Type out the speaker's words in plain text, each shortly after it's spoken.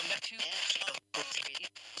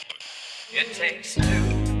It takes two.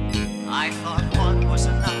 I thought one was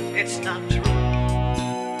enough. It's not true.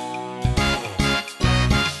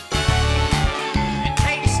 It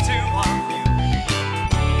takes two of you.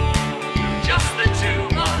 Just the two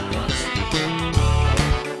of us.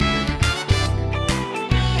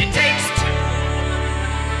 It takes two.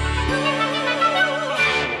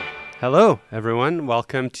 Hello, everyone.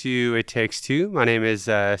 Welcome to It Takes Two. My name is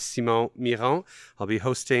Simon Miron. I'll be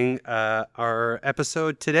hosting our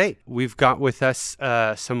episode today. We've got with us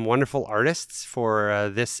some wonderful artists for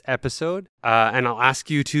this episode, and I'll ask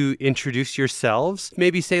you to introduce yourselves.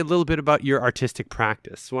 Maybe say a little bit about your artistic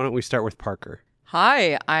practice. Why don't we start with Parker?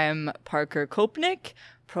 Hi, I'm Parker Koepnick,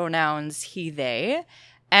 pronouns he, they.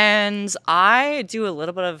 And I do a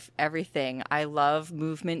little bit of everything. I love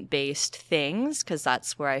movement-based things because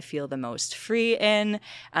that's where I feel the most free in.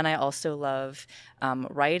 And I also love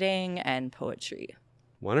writing and poetry.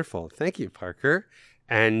 Wonderful. Thank you, Parker.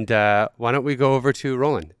 And why don't we go over to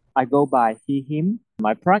Roland? I go by he, him.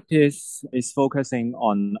 My practice is focusing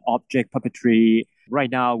on object puppetry. Right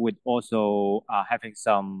now, with also having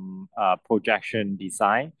some projection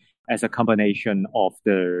design as a combination of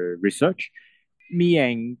the research. Me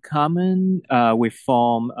and Carmen, we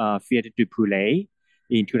formed Theatre du Poulet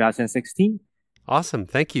in 2016. Awesome.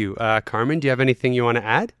 Thank you. Carmen, do you have anything you want to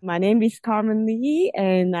add? My name is Carmen Lee,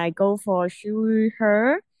 and I go for she,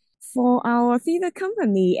 her. For our theatre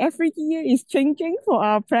company, every year is changing for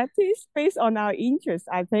our practice based on our interests,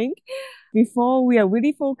 I think. Before, we are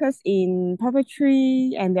really focused in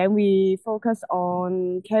puppetry, and then we focus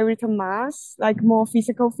on character masks, like more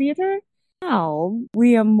physical theatre. Now,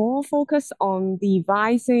 we are more focused on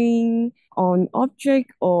devising on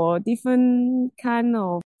object or different kind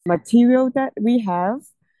of material that we have.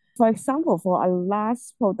 For example, for our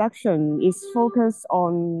last production is focused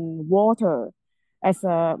on water as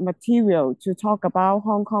a material to talk about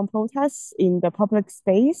Hong Kong protests in the public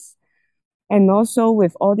space and also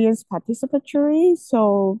with audience participatory.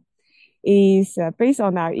 So it's based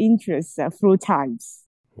on our interests through times.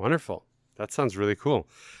 Wonderful. That sounds really cool.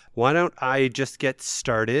 Why don't I just get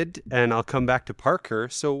started and I'll come back to Parker.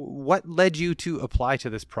 So what led you to apply to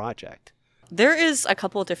this project? There is a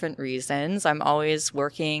couple different reasons. I'm always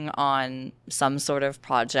working on some sort of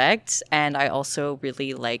project, and I also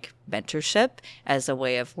really like mentorship as a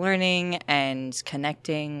way of learning and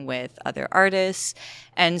connecting with other artists.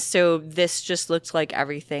 And so this just looked like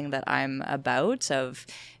everything that I'm about of,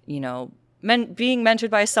 being mentored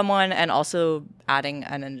by someone, and also adding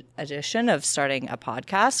an addition of starting a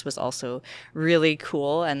podcast was also really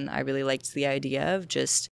cool. And I really liked the idea of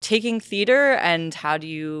just taking theater and how do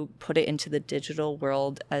you put it into the digital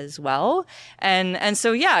world as well. And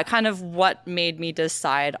so, yeah, kind of what made me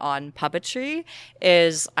decide on puppetry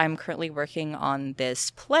is I'm currently working on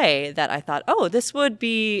this play that I thought, I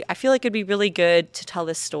feel like it'd be really good to tell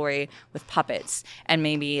this story with puppets and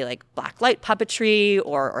maybe like blacklight puppetry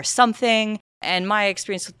or something. And my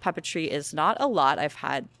experience with puppetry is not a lot. I've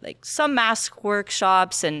had like some mask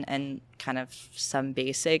workshops and kind of some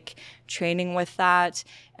basic training with that.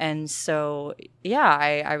 And so, yeah,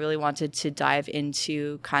 I really wanted to dive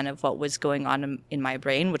into kind of what was going on in my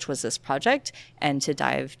brain, which was this project, and to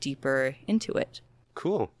dive deeper into it.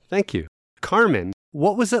 Cool. Thank you. Carmen,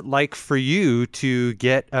 what was it like for you to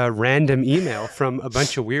get a random email from a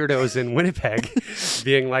bunch of weirdos in Winnipeg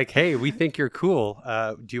being like, hey, we think you're cool.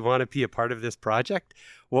 Do you want to be a part of this project?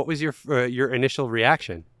 What was your initial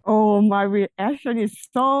reaction? Oh, my reaction is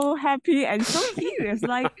so happy and so serious.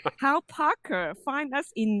 Like how Parker find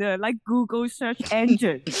us in the Google search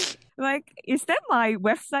engine. Is that my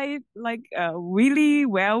website really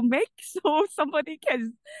well made so somebody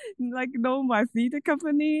can know my theater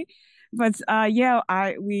company? But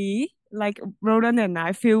we Roland and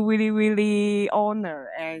I feel really, really honored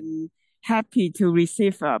and happy to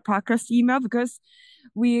receive Parker's email because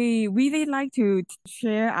we really like to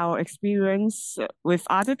share our experience with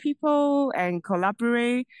other people and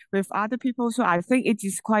collaborate with other people. So I think it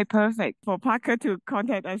is quite perfect for Parker to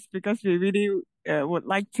contact us because we really would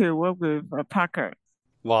like to work with Parker.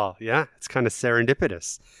 Well, yeah, it's kind of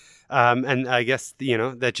serendipitous. And I guess,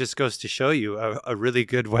 that just goes to show you a really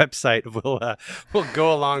good website will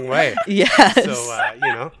go a long way. Yes.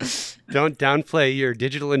 So, don't downplay your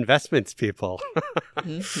digital investments, people.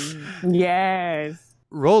 Mm-hmm. Yes.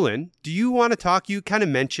 Roland, do you want to talk? You kind of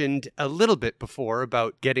mentioned a little bit before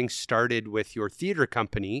about getting started with your theater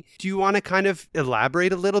company. Do you want to kind of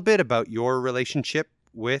elaborate a little bit about your relationship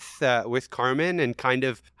with Carmen and kind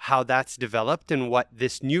of how that's developed and what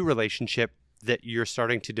this new relationship that you're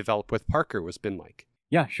starting to develop with Parker has been like?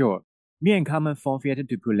 Yeah, sure. Me and Carmen formed Theatre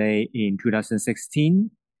du Poulet in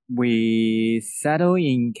 2016. We settled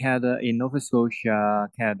in Canada, in Nova Scotia,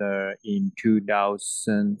 Canada in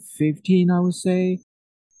 2015, I would say.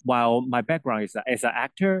 While my background is as an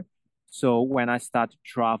actor, so when I start to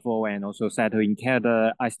travel and also settle in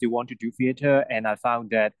Canada, I still want to do theater, and I found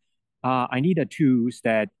that I need a tools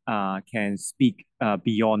that can speak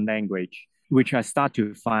beyond language, which I start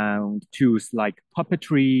to find tools like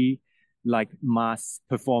puppetry, like mass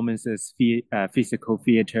performances, physical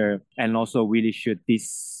theater, and also really shoot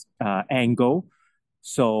this angle.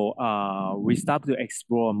 So we start to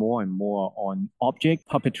explore more and more on object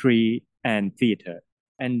puppetry and theater.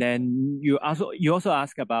 And then you also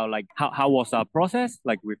ask about like how was our process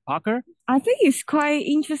like with Parker? I think it's quite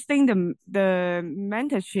interesting the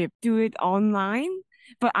mentorship do it online,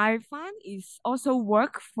 but I find it's also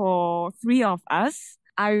work for three of us.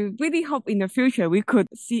 I really hope in the future we could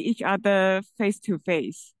see each other face to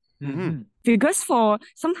face. Mm-hmm. Because for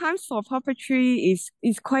sometimes for puppetry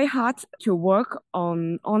is quite hard to work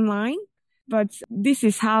on online. But this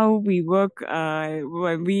is how we work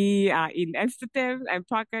when we are in Amsterdam and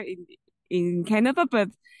Parker in Canada. But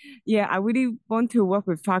yeah, I really want to work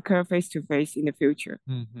with Parker face to face in the future.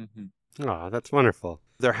 Oh, that's wonderful.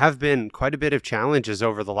 There have been quite a bit of challenges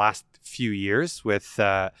over the last few years with,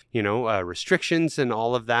 restrictions and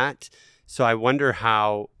all of that. So I wonder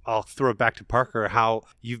how, I'll throw it back to Parker, how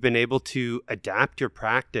you've been able to adapt your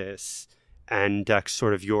practice and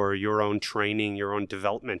sort of your own training, your own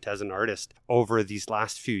development as an artist over these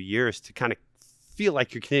last few years to kind of feel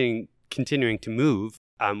like you're continuing to move.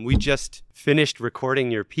 We just finished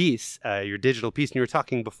recording your piece, your digital piece, and you were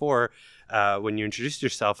talking before when you introduced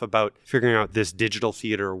yourself about figuring out this digital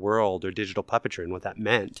theater world or digital puppetry and what that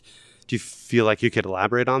meant. Do you feel like you could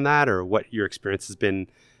elaborate on that, or what your experience has been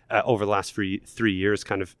over the last 3 years,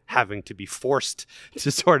 kind of having to be forced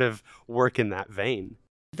to sort of work in that vein?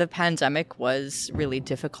 The pandemic was really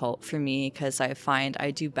difficult for me because I find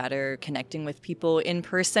I do better connecting with people in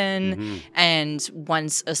person. Mm-hmm. And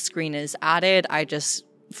once a screen is added, I just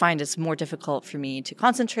find it's more difficult for me to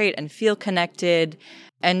concentrate and feel connected.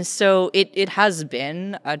 And so it has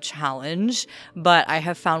been a challenge, but I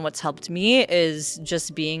have found what's helped me is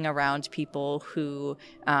just being around people who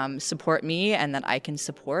support me and that I can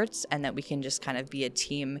support, and that we can just kind of be a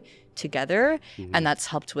team together. Mm-hmm. And that's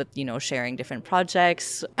helped with, sharing different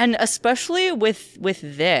projects. And especially with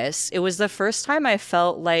this, it was the first time I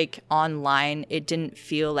felt like online, it didn't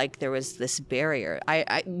feel like there was this barrier.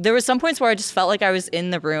 There were some points where I just felt like I was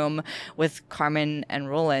in the room with Carmen and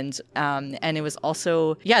Roland. And it was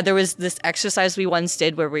also, there was this exercise we once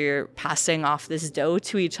did where we were passing off this dough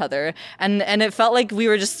to each other. And it felt like we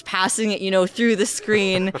were just passing it, through the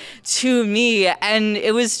screen to me. And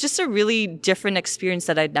it was just a really different experience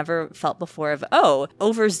that I'd never felt before of,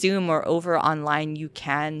 over Zoom or over online, you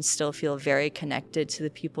can still feel very connected to the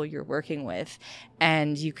people you're working with.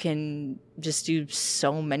 And you can just do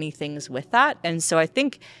so many things with that. And so I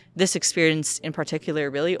think this experience in particular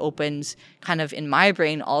really opened kind of in my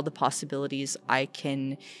brain all the possibilities I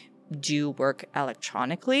can do work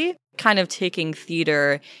electronically. Kind of taking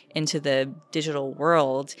theater into the digital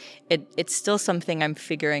world, it's still something I'm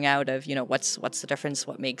figuring out of, what's the difference,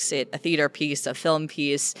 what makes it a theater piece, a film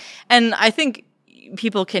piece. And I think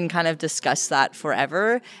people can kind of discuss that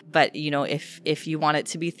forever. But, if you want it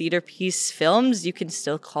to be theater piece films, you can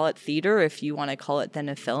still call it theater. If you want to call it then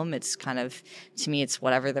a film, it's kind of, to me, it's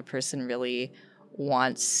whatever the person really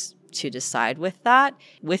wants to decide with that.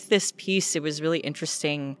 With this piece, it was really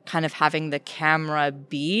interesting kind of having the camera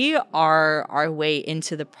be our way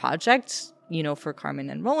into the project, for Carmen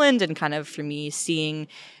and Roland, and kind of for me seeing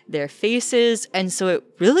their faces. And so it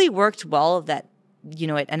really worked well that,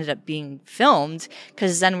 it ended up being filmed,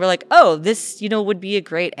 because then we're like, this, would be a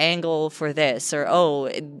great angle for this, or,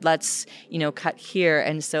 let's, cut here.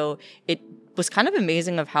 And so it was kind of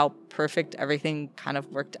amazing of how perfect everything kind of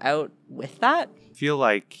worked out with that. Feel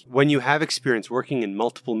like when you have experience working in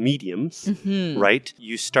multiple mediums, right,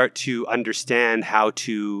 you start to understand how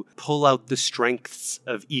to pull out the strengths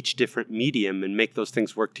of each different medium and make those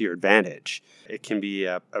things work to your advantage. It can be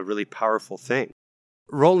a really powerful thing.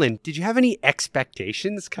 Roland, did you have any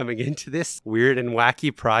expectations coming into this weird and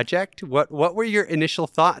wacky project? What were your initial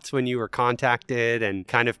thoughts when you were contacted and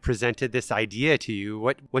kind of presented this idea to you?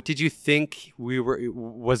 What did you think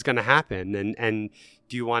was going to happen? And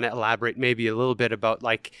do you want to elaborate maybe a little bit about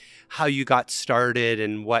like how you got started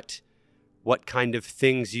and what kind of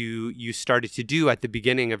things you started to do at the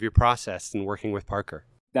beginning of your process in working with Parker?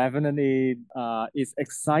 Definitely is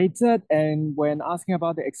excited. And when asking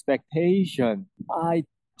about the expectation, I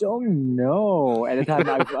don't know. At the time,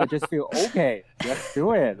 I just feel, okay, let's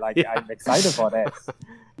do it. Like, Yeah. I'm excited for this.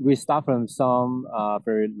 We start from some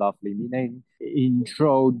very lovely meaning.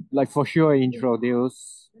 For sure,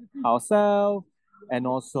 introduce ourselves. And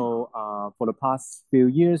also, for the past few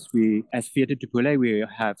years, we, as Theatre du Poulet, we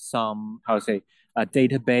have some, a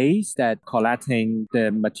database that collecting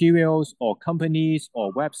the materials or companies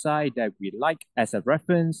or website that we like as a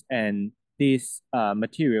reference. And these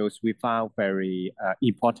materials we found very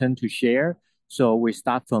important to share. So we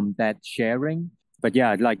start from that sharing. But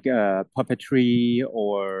yeah, like puppetry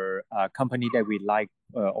or a company that we like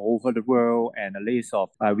all over the world, and a list of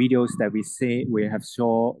videos that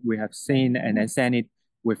we have seen, and then send it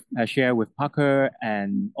with share with Parker,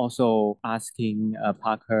 and also asking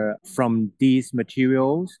Parker, from these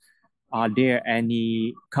materials, are there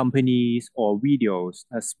any companies or videos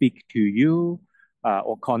speak to you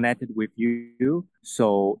or connected with you?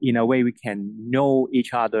 So in a way, we can know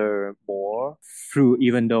each other more through,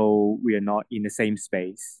 even though we are not in the same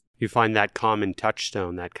space. You find that common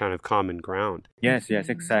touchstone, that kind of common ground. Yes,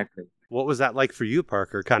 exactly. What was that like for you,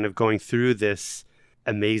 Parker, kind of going through this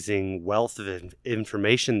amazing wealth of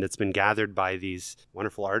information that's been gathered by these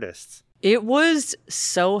wonderful artists? It was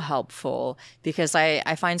so helpful because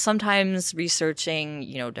I find sometimes researching,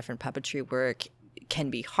 different puppetry work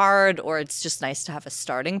can be hard, or it's just nice to have a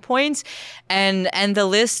starting point. And the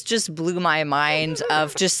list just blew my mind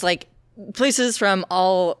of just like places from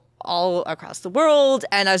all across the world,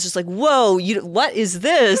 and I was just like, whoa, what is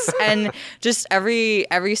this? And just every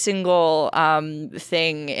single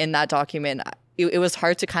thing in that document, it was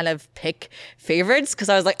hard to kind of pick favorites because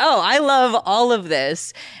I was like, oh, I love all of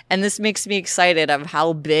this. And this makes me excited of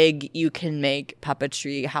how big you can make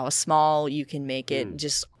puppetry, how small you can make it,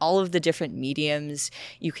 just all of the different mediums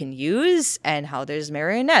you can use, and how there's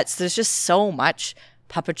marionettes. There's just so much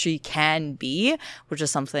puppetry can be, which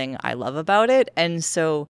is something I love about it. And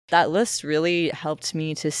so that list really helped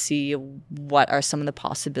me to see what are some of the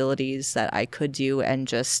possibilities that I could do, and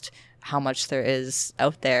just how much there is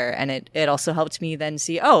out there. And it also helped me then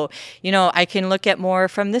see, I can look at more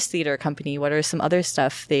from this theater company. What are some other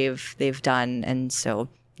stuff they've done? And so,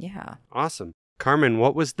 yeah. Awesome. Carmen,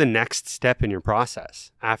 what was the next step in your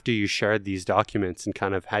process after you shared these documents and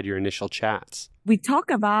kind of had your initial chats? We talk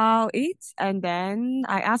about it, and then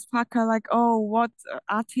I asked Parker, like, what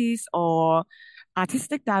artist or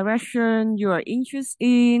artistic direction you are interested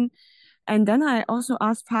in. And then I also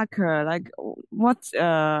asked Parker, like, what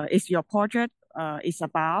is your project is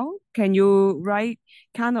about? Can you write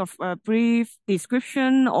kind of a brief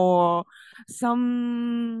description or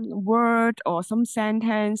some word or some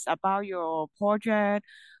sentence about your project,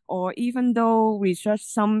 or even though research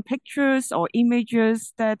some pictures or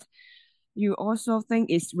images that you also think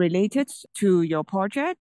is related to your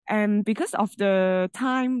project? And because of the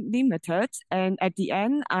time limited, and at the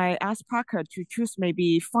end, I asked Parker to choose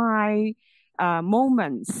maybe 5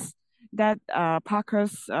 moments that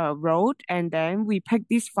Parker's wrote, and then we picked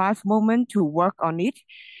these 5 moments to work on it.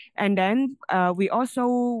 And then we also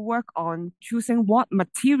work on choosing what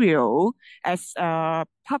material as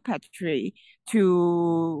puppetry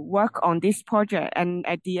to work on this project. And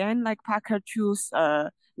at the end, like, Parker chose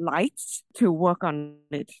lights to work on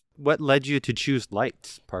it. What led you to choose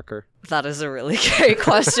lights, Parker? That is a really great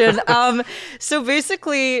question. So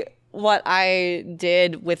basically, what I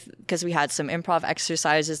did because we had some improv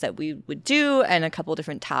exercises that we would do and a couple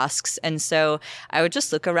different tasks. And so I would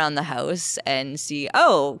just look around the house and see,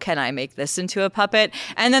 can I make this into a puppet?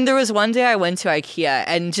 And then there was one day I went to IKEA,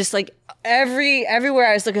 and just like everywhere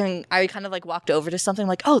I was looking, I kind of like walked over to something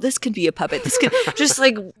like, this could be a puppet. This could just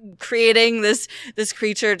like creating this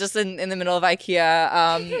creature just in the middle of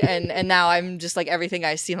IKEA. And now I'm just like, everything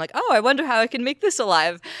I see, I'm like, I wonder how I can make this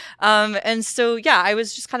alive. And so, yeah, I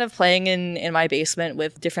was just kind of playing in my basement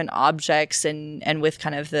with different objects and with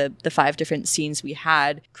kind of the 5 different scenes we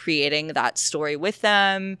had, creating that story with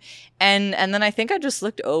them. And then I think I just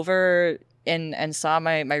looked over and saw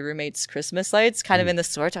my roommate's Christmas lights kind of in the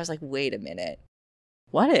storage. I was like, wait a minute,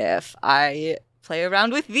 what if I play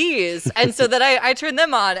around with these? And so then I turned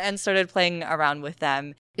them on and started playing around with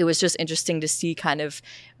them. It was just interesting to see kind of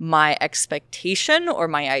my expectation or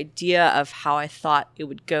my idea of how I thought it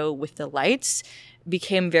would go with the lights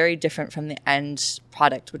became very different from the end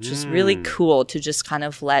product, which was really cool to just kind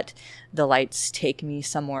of let the lights take me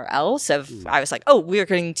somewhere else. I was like, we're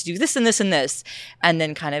going to do this and this and this. And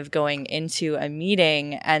then kind of going into a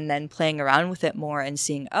meeting and then playing around with it more and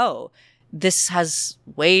seeing, this has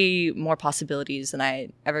way more possibilities than I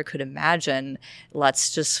ever could imagine.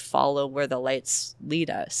 Let's just follow where the lights lead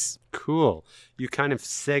us. Cool. You kind of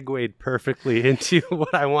segued perfectly into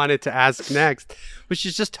what I wanted to ask next, which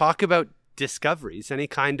is just talk about discoveries, any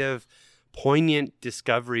kind of poignant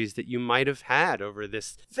discoveries that you might have had over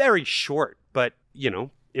this very short, but,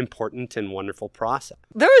 important and wonderful process.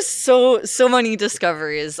 There was so many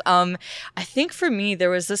discoveries. I think for me, there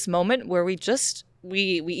was this moment where we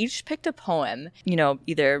each picked a poem,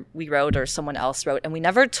 either we wrote or someone else wrote, and we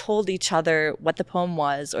never told each other what the poem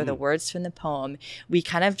was or the words from the poem. We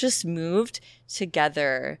kind of just moved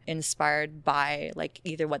together, inspired by like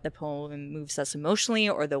either what the poem moves us emotionally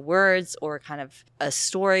or the words or kind of a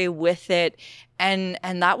story with it. And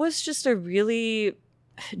that was just a really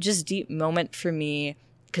just deep moment for me,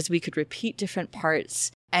 because we could repeat different parts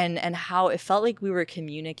and how it felt like we were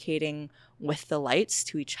communicating with the lights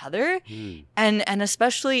to each other. And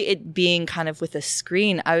especially it being kind of with a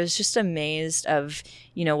screen, I was just amazed of,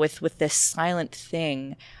 with this silent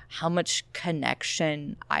thing, how much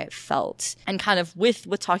connection I felt. And kind of with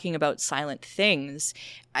talking about silent things,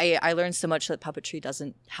 I learned so much that puppetry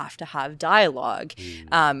doesn't have to have dialogue,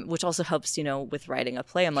 which also helps, with writing a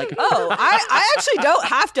play. I'm like, I actually don't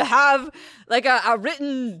have to have like a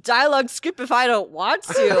written dialogue script if I don't want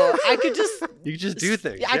to. I could just... You just do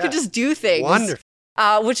things. I could just do things. Wonderful.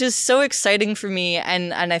 Which is so exciting for me.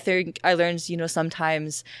 And I think I learned,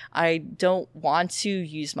 sometimes I don't want to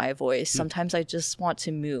use my voice. Sometimes I just want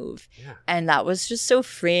to move. Yeah. And that was just so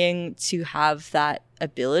freeing to have that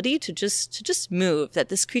ability to just move, that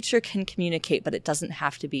this creature can communicate, but it doesn't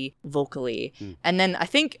have to be vocally. And then I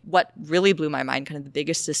think what really blew my mind, kind of the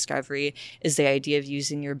biggest discovery, is the idea of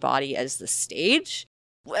using your body as the stage.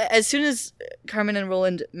 As soon as Carmen and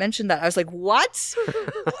Roland mentioned that, I was like, what?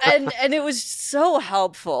 and it was so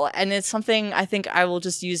helpful. And it's something I think I will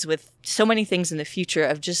just use with so many things in the future,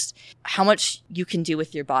 of just how much you can do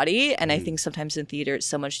with your body. And I think sometimes in theater, it's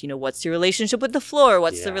so much, what's your relationship with the floor?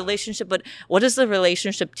 What's the relationship? But what is the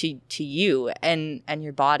relationship to you and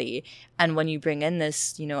your body? And when you bring in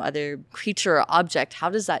this, other creature or object, how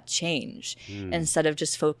does that change? Instead of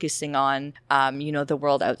just focusing on, the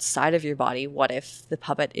world outside of your body, what if the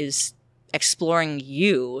puppet is exploring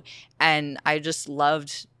you? And I just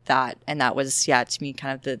loved that. And that was, to me,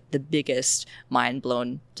 kind of the biggest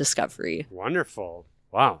mind-blown discovery. Wonderful.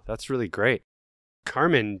 Wow, that's really great.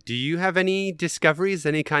 Carmen, do you have any discoveries,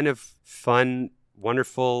 any kind of fun,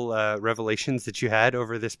 wonderful revelations that you had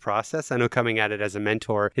over this process? I know coming at it as a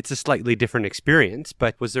mentor, it's a slightly different experience,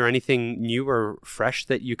 but was there anything new or fresh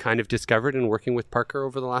that you kind of discovered in working with Parker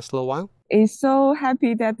over the last little while? It's so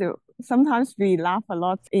happy that sometimes we laugh a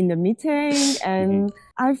lot in the meeting, and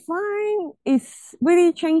I find it's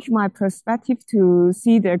really changed my perspective to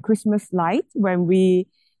see the Christmas light when we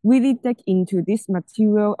really dig into this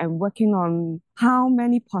material and working on how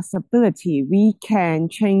many possibilities we can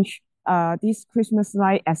change this Christmas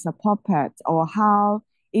light as a puppet, or how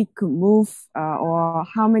it could move, or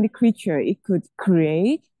how many creatures it could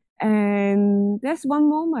create. And that's one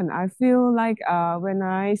moment I feel like when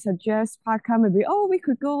I suggest Parker, maybe, we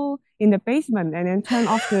could go in the basement and then turn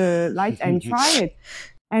off the lights and try it.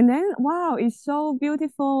 And then, wow, it's so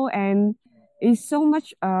beautiful, and it's so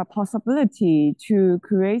much possibility to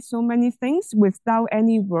create so many things without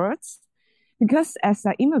any words. Because as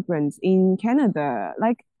an immigrant in Canada,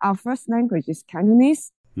 like our first language is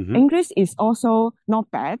Cantonese. English is also not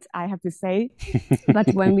bad, I have to say.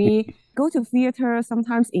 But when we go to theater,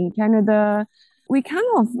 sometimes in Canada, we kind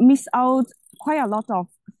of miss out quite a lot of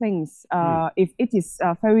things if it is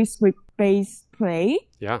a very script-based play.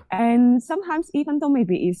 Yeah. And sometimes, even though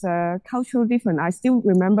maybe it's a cultural difference, I still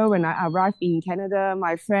remember when I arrived in Canada,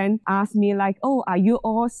 my friend asked me like, are you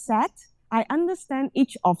all set? I understand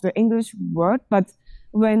each of the English word, but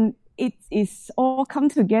when it is all come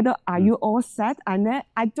together, are you all set? And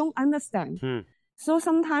I don't understand. So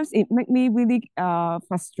sometimes it makes me really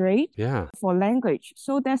frustrated for language.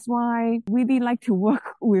 So that's why I really like to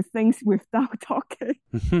work with things without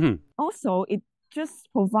talking. Also, it just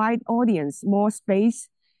provides audience more space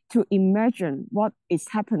to imagine what is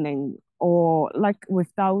happening, or like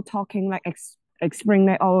without talking, like explain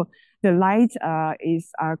like, the light is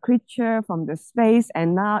a creature from the space,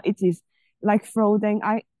 and now it is like floating.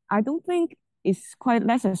 I don't think it's quite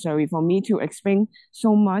necessary for me to explain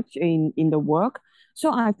so much in the work.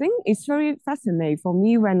 So I think it's very fascinating for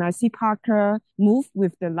me when I see Parker move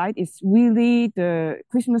with the light. It's really the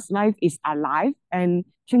Christmas light is alive and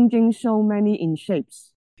changing so many in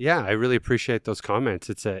shapes. Yeah, I really appreciate those comments.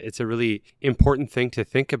 It's a really important thing to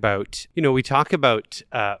think about. We talk about,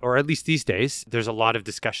 or at least these days, there's a lot of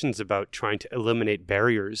discussions about trying to eliminate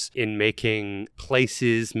barriers in making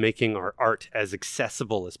places, making our art as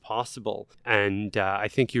accessible as possible. And I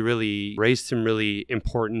think you really raised some really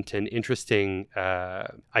important and interesting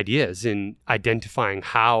ideas in identifying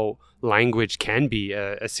how language can be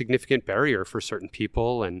a significant barrier for certain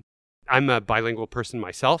people. And I'm a bilingual person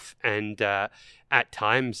myself, and at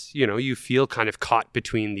times, you feel kind of caught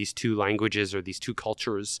between these two languages or these two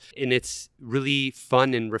cultures. And it's really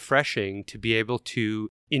fun and refreshing to be able to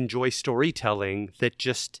enjoy storytelling that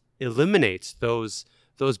just eliminates those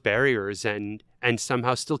barriers and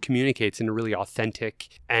somehow still communicates in a really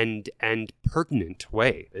authentic and pertinent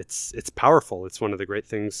way. It's powerful. It's one of the great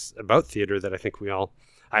things about theater that I think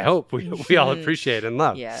I hope we all appreciate and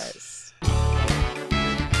love. Yes.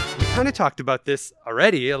 We kind of talked about this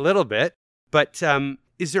already a little bit, but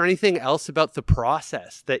is there anything else about the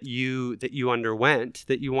process that you underwent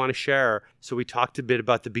that you want to share? So we talked a bit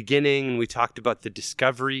about the beginning, and we talked about the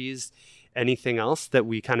discoveries. Anything else that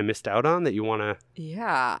we kind of missed out on that you want to?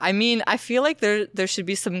 Yeah, I mean, I feel like there should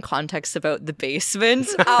be some context about the basement,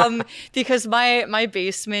 because my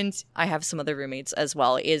basement, I have some other roommates as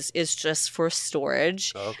well, is just for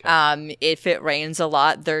storage. Okay. If it rains a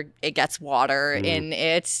lot, it gets water in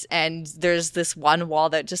it, and there's this one wall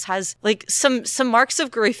that just has like some marks of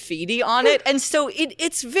graffiti on it, and so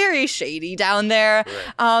it's very shady down there.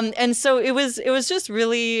 Right. And so it was just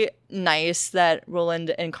really nice that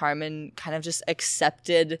Roland and Carmen kind of just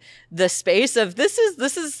accepted the space of this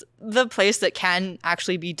is the place that can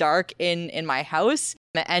actually be dark in my house,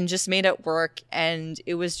 and just made it work. And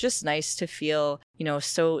it was just nice to feel,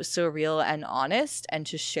 so real and honest, and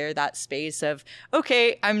to share that space of,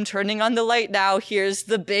 okay, I'm turning on the light now, here's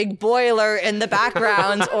the big boiler in the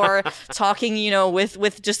background, or talking,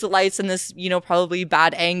 with just the lights and this, probably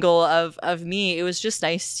bad angle of me. It was just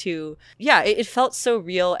nice to, it felt so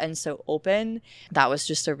real and so open. That was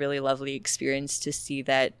just a really lovely experience to see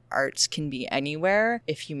that art can be anywhere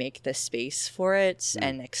if you make the space for it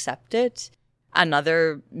and accept it.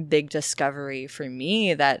 Another big discovery for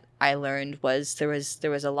me that I learned was there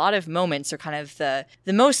was a lot of moments, or kind of the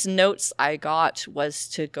most notes I got was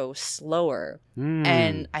to go slower.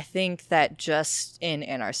 And I think that just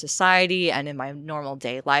in our society and in my normal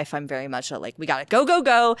day life, I'm very much like, we gotta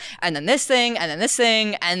go, and then this thing, and then this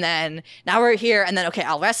thing, and then now we're here, and then okay,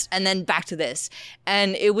 I'll rest, and then back to this.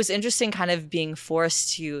 And it was interesting kind of being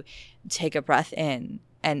forced to take a breath in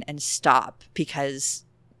and stop, because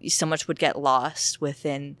so much would get lost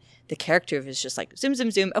within the character of it's just like zoom, zoom,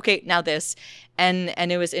 zoom. Okay, now this. And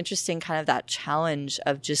it was interesting, kind of that challenge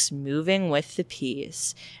of just moving with the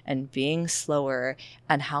piece and being slower,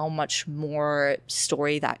 and how much more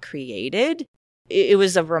story that created. It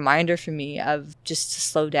was a reminder for me of just to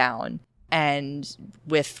slow down, and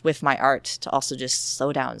with my art to also just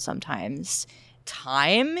slow down sometimes.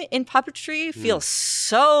 Time in puppetry feels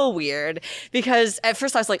so weird, because at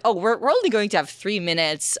first I was like, oh, we're only going to have 3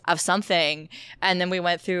 minutes of something, and then we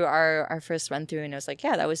went through our first run through, and I was like,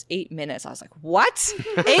 yeah, that was 8 minutes. I was like, what?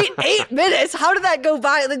 eight minutes? How did that go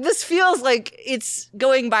by? Like, this feels like it's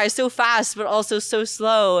going by so fast, but also so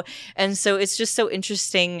slow. And so it's just so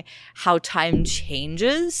interesting how time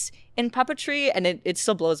changes in puppetry, and it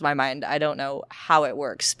still blows my mind. I don't know how it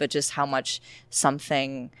works, but just how much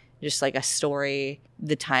something, just like a story,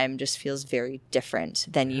 the time just feels very different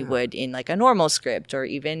than you would in like a normal script, or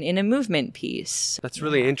even in a movement piece. That's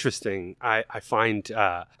really interesting. I find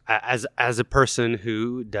as a person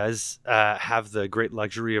who does have the great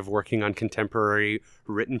luxury of working on contemporary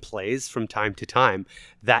written plays from time to time,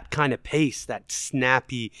 that kind of pace, that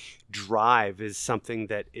snappy drive is something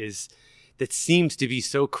that seems to be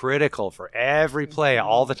so critical for every play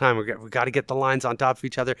all the time. We've got to get the lines on top of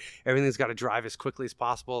each other. Everything's got to drive as quickly as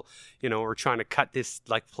possible. We're trying to cut this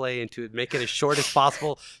play into make it as short as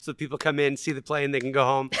possible so that people come in, see the play, and they can go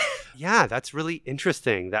home. Yeah, that's really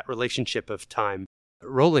interesting, that relationship of time.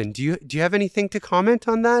 Roland, do you have anything to comment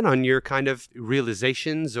on that, on your kind of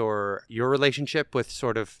realizations or your relationship with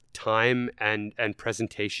sort of time and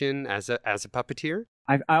presentation as a puppeteer?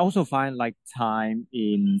 I also find like time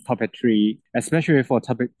in puppetry, especially for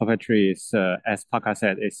puppetry, is as Parker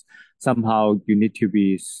said, is somehow you need to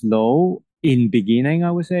be slow in beginning,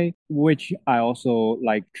 I would say, which I also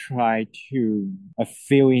like try to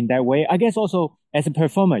feel in that way. I guess also as a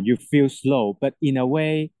performer, you feel slow, but in a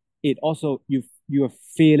way, it also you are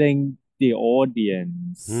feeling the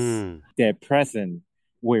audience, their presence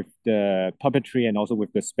with the puppetry and also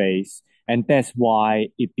with the space. And that's why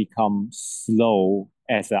it becomes slow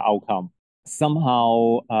as an outcome.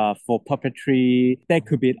 somehow for puppetry, there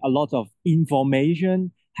could be a lot of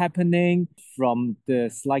information happening from the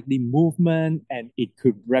slightly movement, and it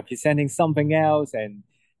could representing something else,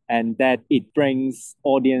 and that it brings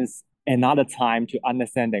audience another time to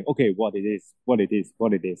understanding, okay, what it is, what it is,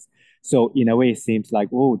 what it is. So in a way, it seems like,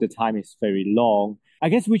 oh, the time is very long. I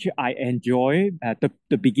guess which I enjoy at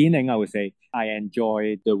the beginning, I would say I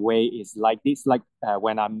enjoy the way it's like this. Like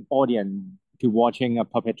when I'm audience to watching a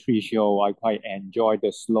puppetry show, I quite enjoy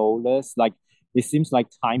the slowness. Like it seems like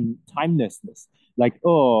timelessness. Like,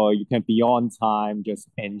 oh, you can be on time, just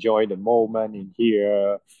enjoy the moment in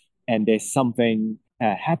here, and there's something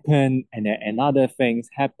happen, and then another things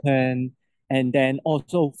happen, and then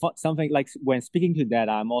also something like when speaking to that,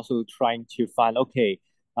 I'm also trying to find, okay,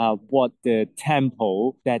 what the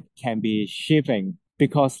tempo that can be shifting,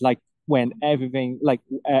 because like when everything like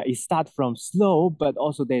it starts from slow, but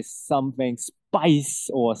also there's something spice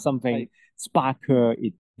or something sparkle,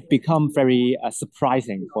 it become very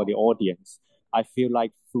surprising for the audience. I feel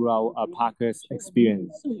like throughout Parker's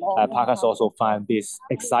experience, Parker's also find this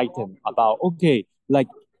exciting about, okay, like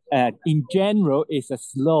in general, it's a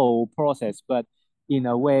slow process, but in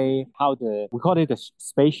a way, how we call it a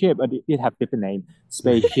spaceship, but it have different name,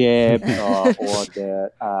 spaceship or the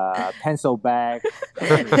pencil bag.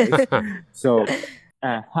 So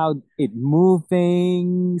how it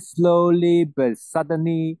moving slowly, but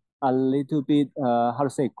suddenly a little bit how to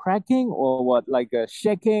say cracking or what, like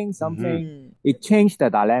shaking something. It changed the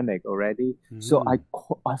dynamic already. So I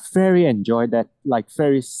very enjoy that, like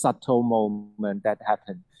very subtle moment that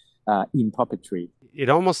happened in puppetry. It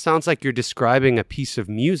almost sounds like you're describing a piece of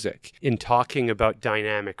music in talking about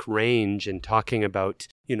dynamic range and talking about,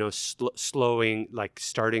 slowing, like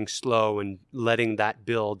starting slow and letting that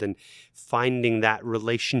build and finding that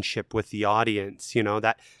relationship with the audience,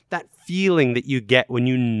 that feeling that you get when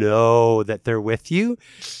you know that they're with you.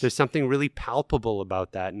 There's something really palpable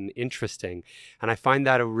about that and interesting. And I find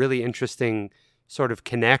that a really interesting sort of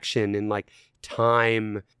connection in like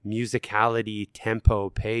time, musicality, tempo,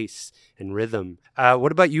 pace, and rhythm.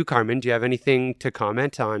 What about you, Carmen? Do you have anything to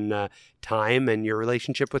comment on time and your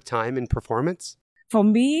relationship with time in performance? For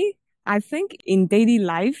me, I think in daily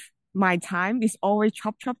life, my time is always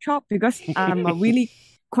chop, chop, chop, because I'm a really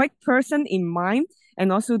quick person in mind,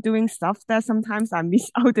 and also doing stuff that sometimes I miss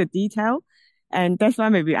out the detail. And that's why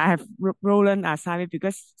maybe I have Roland aside,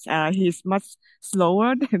 because he's much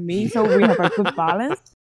slower than me. So we have a good balance.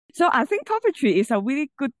 So I think puppetry is a really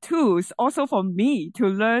good tool also for me to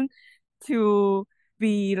learn to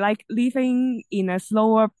be like living in a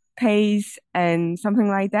slower pace and something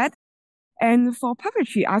like that. And for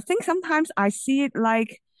puppetry, I think sometimes I see it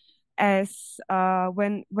like as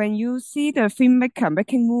when you see the filmmaker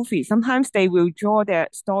making movies, sometimes they will draw their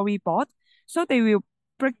storyboard. So they will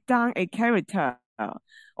break down a character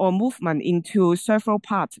or movement into several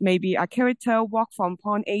parts. Maybe a character walk from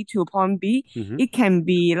point A to point B. It can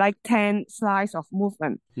be like 10 slides of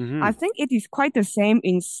movement. I think it is quite the same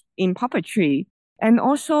in puppetry. And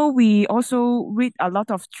also, we also read a lot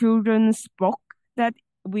of children's book that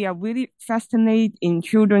we are really fascinated in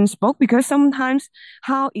children's book, because sometimes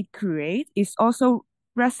how it create is also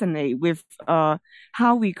resonate with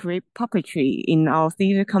how we create puppetry in our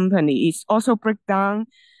theater company. It's also break down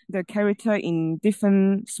the character in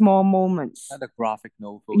different small moments. The graphic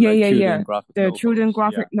novel. Children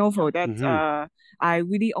graphic novel that I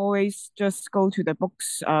really always just go to the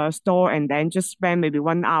books store and then just spend maybe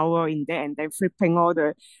 1 hour in there and then flipping all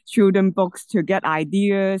the children books to get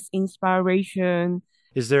ideas, inspiration.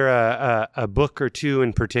 Is there a book or two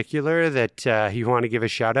in particular that you want to give a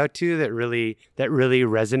shout out to that really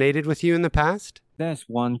resonated with you in the past? There's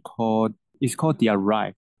one called The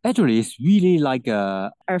Arrive. Actually, it's really like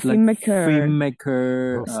a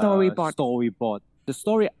filmmaker storyboard. The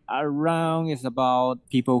story around is about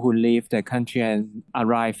people who leave their country and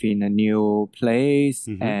arrive in a new place,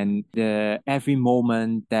 and every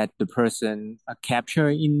moment that the person capture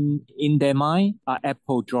in their mind,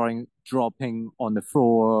 apple dropping on the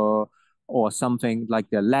floor, or something like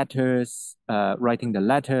the letters, writing the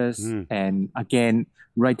letters, and again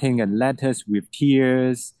writing the letters with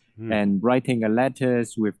tears. And writing a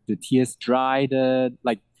letters with the tears dried,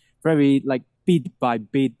 like very like bit by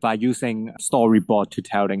bit by using storyboard to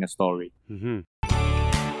telling a story.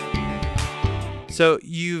 So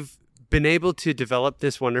you've been able to develop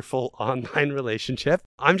this wonderful online relationship.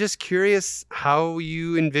 I'm just curious how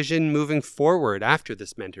you envision moving forward after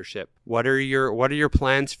this mentorship. What are your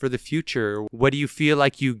plans for the future? What do you feel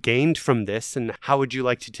like you gained from this, and how would you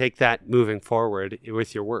like to take that moving forward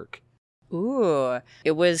with your work? Ooh,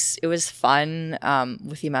 it was fun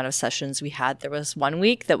with the amount of sessions we had. There was one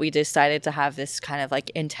week that we decided to have this kind of like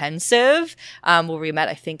intensive where we met,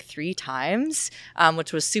 I think, 3 times,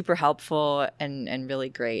 which was super helpful and really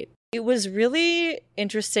great. It was really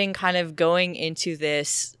interesting kind of going into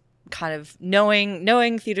this kind of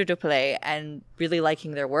knowing Theatre du Poulet and really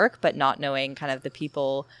liking their work, but not knowing kind of the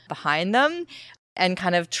people behind them and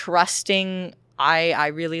kind of trusting I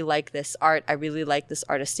really like this art. I really like this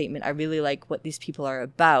artist statement. I really like what these people are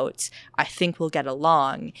about. I think we'll get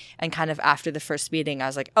along. And kind of after the first meeting, I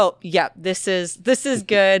was like, oh, yeah, this is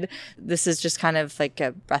good. This is just kind of like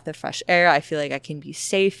a breath of fresh air. I feel like I can be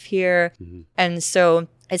safe here. Mm-hmm. And so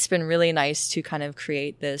it's been really nice to kind of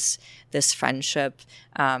create this friendship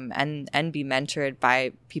and be mentored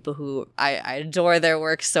by people who I adore their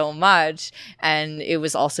work so much. And it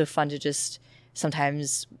was also fun to just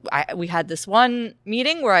sometimes we had this one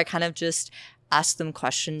meeting where I kind of just asked them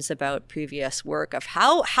questions about previous work of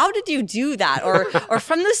how did you do that, or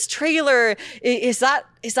from this trailer, is that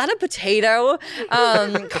a potato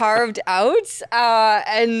carved out,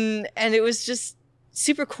 and it was just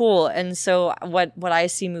super cool. And so what I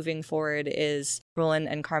see moving forward is Roland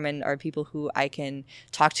and Carmen are people who I can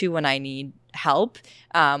talk to when I need help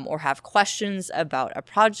or have questions about a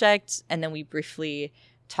project, and then we briefly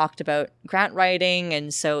talked about grant writing.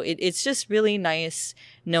 And so it's just really nice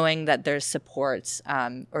knowing that there's support,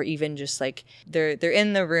 or even just like they're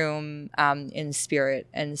in the room in spirit.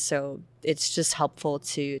 And so it's just helpful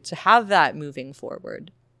to have that moving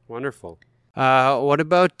forward. Wonderful. What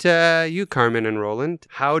about you, Carmen and Roland?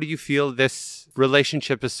 How do you feel this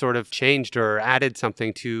relationship has sort of changed or added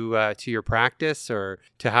something to your practice or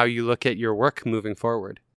to how you look at your work moving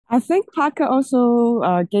forward? I think Parker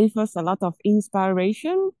also gave us a lot of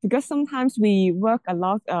inspiration because sometimes we work a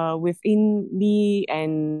lot within me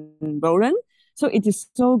and Roland. So it is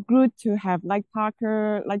so good to have like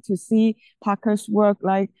Parker, like to see Parker's work,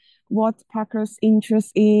 like what Parker's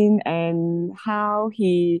interest in and how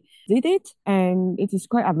he did it. And it is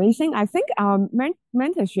quite amazing. I think our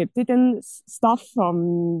mentorship didn't stop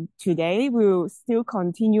from today. We'll still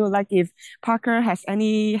continue. Like if Parker has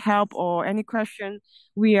any help or any question,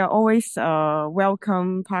 we are always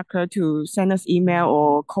welcome Parker to send us email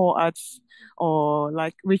or call us or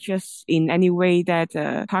like reach us in any way that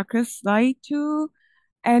Parker's like to.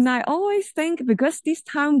 And I always think because this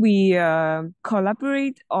time we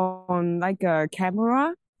collaborate on like a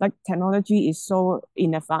camera, like technology is so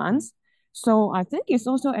in advance. So I think it's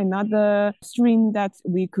also another stream that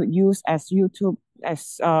we could use as YouTube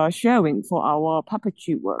as sharing for our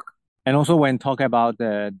puppetry work. And also when talking about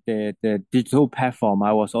the digital platform,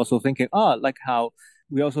 I was also thinking, like how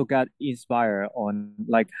we also got inspired on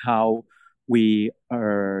like how we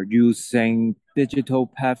are using digital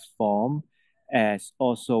platform as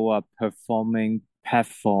also a performing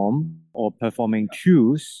platform or performing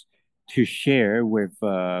tools to share with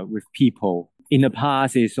people. In the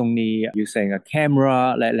past, it's only using a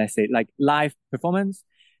camera, let's say like live performance,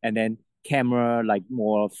 and then camera like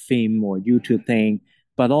more film or YouTube thing.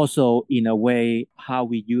 But also in a way, how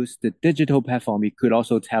we use the digital platform, we could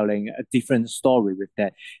also telling a different story with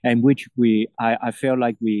that, and which I feel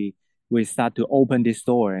like we start to open this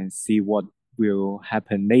door and see what will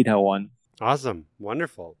happen later on. Awesome.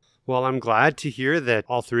 Wonderful. Well, I'm glad to hear that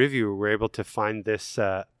all 3 of you were able to find this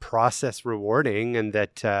process rewarding and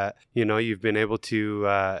that, you've been able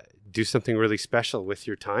to do something really special with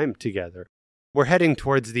your time together. We're heading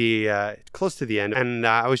towards the close to the end. And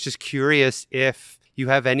I was just curious if you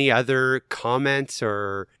have any other comments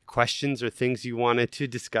or questions or things you wanted to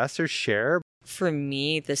discuss or share. For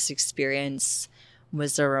me, this experience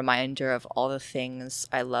was a reminder of all the things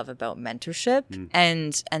I love about mentorship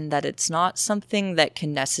and that it's not something that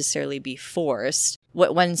can necessarily be forced.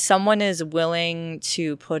 When someone is willing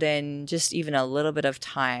to put in just even a little bit of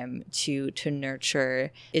time to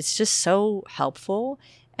nurture, it's just so helpful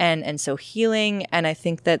and so healing. And I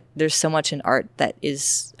think that there's so much in art that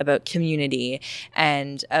is about community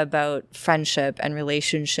and about friendship and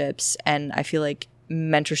relationships. And I feel like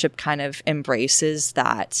mentorship kind of embraces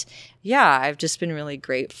that. Yeah, I've just been really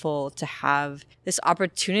grateful to have this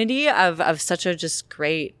opportunity of such a just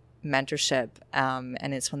great mentorship.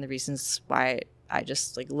 And it's one of the reasons why I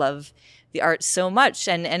just like love the art so much.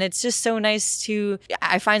 And it's just so nice to,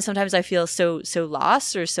 I find sometimes I feel so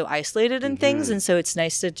lost or so isolated in things. And so it's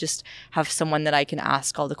nice to just have someone that I can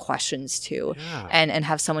ask all the questions to and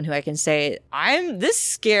have someone who I can say, this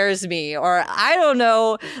scares me, or I don't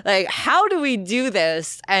know, like, how do we do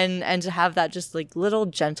this? And to have that just like little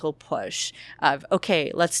gentle push of,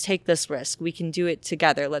 okay, let's take this risk. We can do it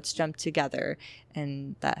together. Let's jump together.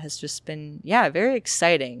 And that has just been, very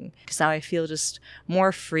exciting, because now I feel just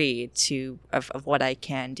more free of what I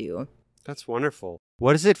can do. That's wonderful.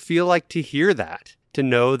 What does it feel like to hear that? To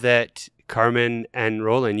know that Carmen and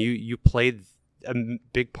Roland, you played a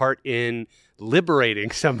big part in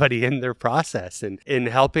liberating somebody in their process and in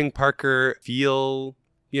helping Parker feel,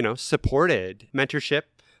 supported. Mentorship,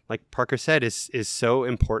 like Parker said, is so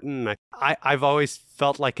important. I've always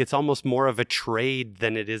felt like it's almost more of a trade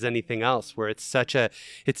than it is anything else, where it's such an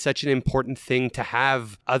important thing to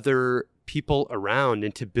have other people around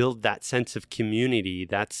and to build that sense of community.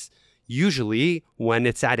 That's usually when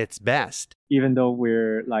it's at its best. Even though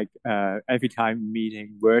we're like every time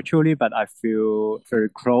meeting virtually, but I feel very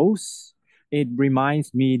close. It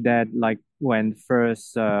reminds me that like when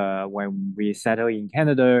we settle in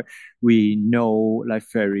Canada, we know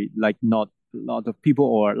like not a lot of people,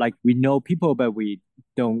 or like we know people, but we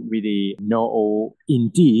don't really know in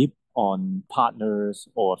deep on partners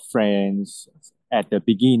or friends at the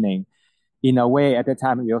beginning. In a way, at the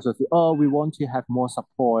time, we also feel, we want to have more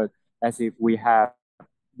support, as if we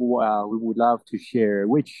would love to share,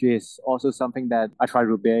 which is also something that I try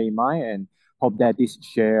to bear in mind, and hope that this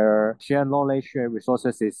share knowledge, share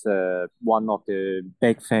resources is one of the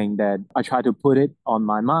big thing that I try to put it on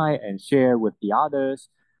my mind and share with the others.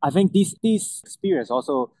 I think this experience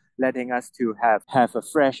also letting us to have a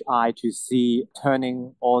fresh eye to see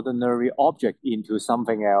turning ordinary object into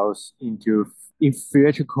something else, into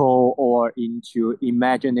theatrical or into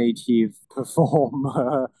imaginative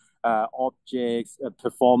performer objects,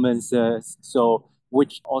 performances. So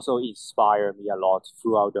which also inspired me a lot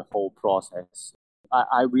throughout the whole process.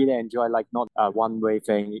 I really enjoy like not a one-way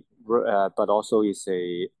thing, but also is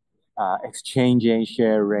a exchanging,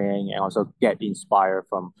 sharing, and also get inspired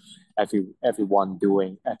from everyone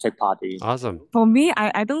doing take part in. Awesome. For me,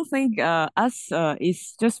 I don't think us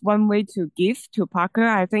is just one way to give to Parker.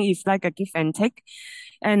 I think it's like a give and take.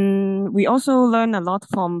 And we also learn a lot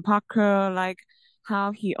from Parker, like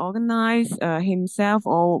how he organized himself,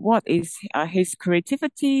 or what is his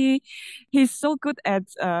creativity. He's so good at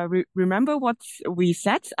remember what we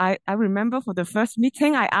said. I remember for the first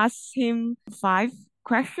meeting, I asked him 5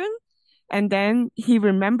 questions, and then he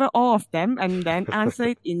remembered all of them and then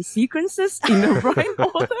answered in sequences in the right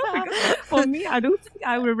order. Because for me, I don't think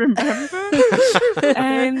I will remember.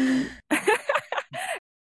 And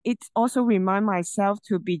it also remind myself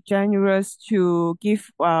to be generous, to give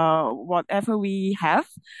whatever we have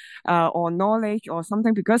or knowledge or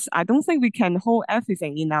something, because I don't think we can hold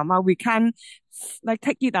everything in our mouth. We can't like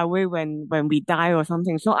take it away when we die or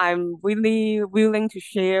something. So I'm really willing to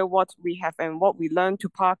share what we have and what we learned to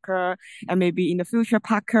Parker, and maybe in the future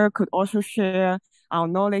Parker could also share our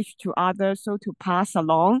knowledge to others, so to pass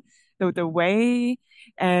along the way.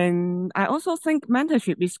 And I also think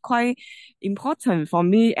mentorship is quite important for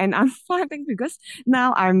me, and I'm finding, because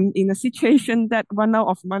now I'm in a situation that run out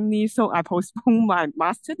of money, so I postponed my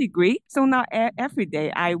master degree. So now every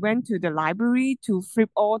day I went to the library to flip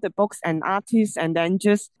all the books and artists, and then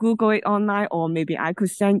just Google it online, or maybe I could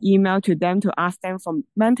send email to them to ask them for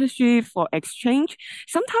mentorship, for exchange.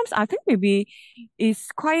 Sometimes I think maybe it's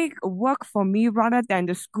quite work for me rather than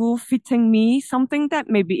the school fitting me, something that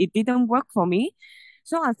maybe it didn't work for me.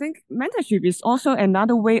 So I think mentorship is also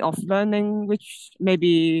another way of learning, which may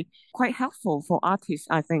be quite helpful for artists,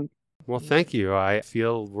 I think. Well, thank you. I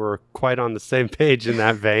feel we're quite on the same page in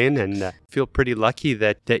that vein, and feel pretty lucky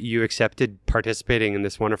that you accepted participating in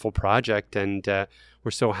this wonderful project. And we're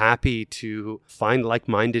so happy to find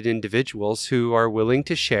like-minded individuals who are willing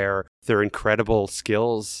to share their incredible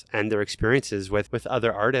skills and their experiences with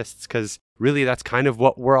other artists, because really that's kind of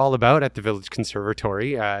what we're all about at the Village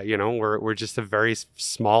Conservatory. We're just a very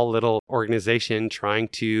small little organization trying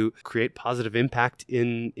to create positive impact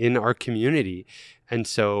in our community. And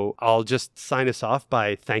so I'll just sign us off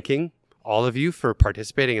by thanking all of you for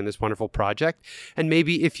participating in this wonderful project. And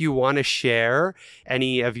maybe if you want to share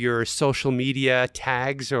any of your social media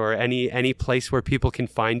tags or any place where people can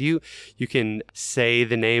find you, you can say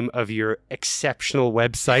the name of your exceptional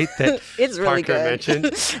website that it's really Parker good.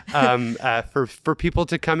 mentioned for people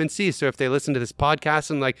to come and see. So if they listen to this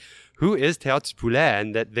podcast and like, who is Theatre du Poulet,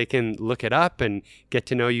 and that they can look it up and get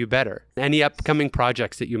to know you better. Any upcoming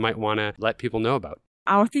projects that you might want to let people know about?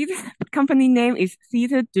 Our theater company name is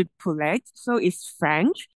Theatre du Poulet, so it's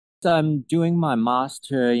French. So I'm doing my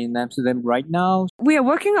master in Amsterdam right now. We are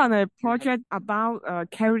working on a project about a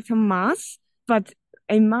character mask, but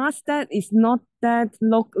a mask that is not that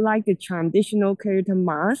look like the traditional character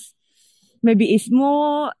mask. Maybe it's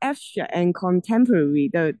more abstract and contemporary,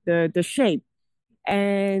 the shape.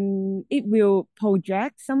 And it will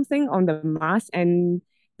project something on the mask, and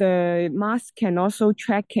the mask can also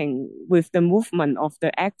tracking with the movement of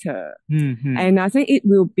the actor. Mm-hmm. And I think it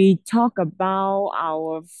will be talk about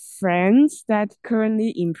our friends that currently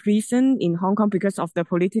in prison in Hong Kong because of the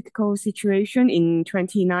political situation in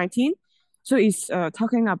 2019. So it's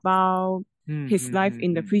talking about his life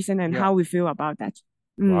in the prison and how we feel about that.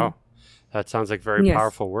 Wow. That sounds like very Yes.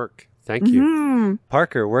 powerful work. Thank you.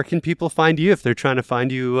 Parker, where can people find you if they're trying to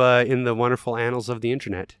find you in the wonderful annals of the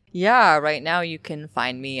internet? Yeah, right now you can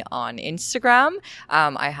find me on Instagram.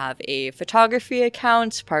 I have a photography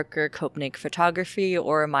account, Parker Koepnick Photography,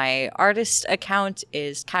 or my artist account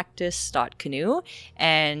is cactus.canoe.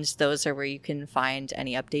 And those are where you can find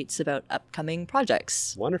any updates about upcoming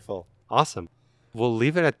projects. Wonderful. Awesome. We'll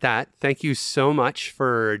leave it at that. Thank you so much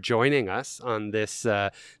for joining us on this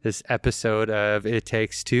this episode of It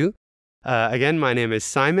Takes Two. Again, my name is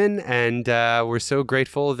Simon, and we're so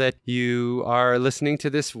grateful that you are listening to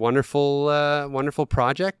this wonderful, wonderful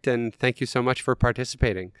project. And thank you so much for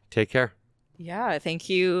participating. Take care. Yeah, thank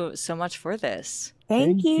you so much for this.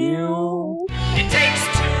 Thank you. It takes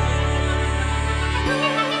two.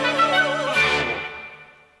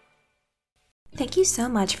 Thank you so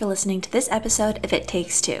much for listening to this episode of It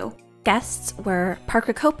Takes Two. Guests were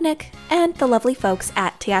Parker Koepnick and the lovely folks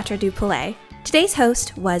at Theatre du Poulet. Today's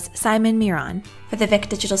host was Simon Miron. For the Vic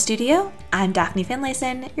Digital Studio, I'm Daphne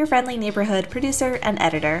Finlayson, your friendly neighborhood producer and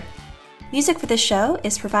editor. Music for this show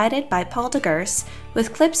is provided by Paul DeGurse,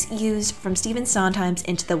 with clips used from Stephen Sondheim's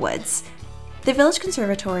Into the Woods. The Village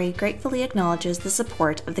Conservatory gratefully acknowledges the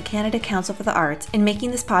support of the Canada Council for the Arts in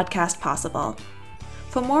making this podcast possible.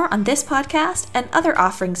 For more on this podcast and other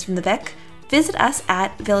offerings from the Vic, visit us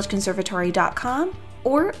at villageconservatory.com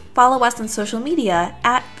or follow us on social media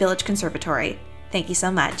at Village Conservatory. Thank you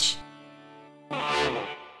so much.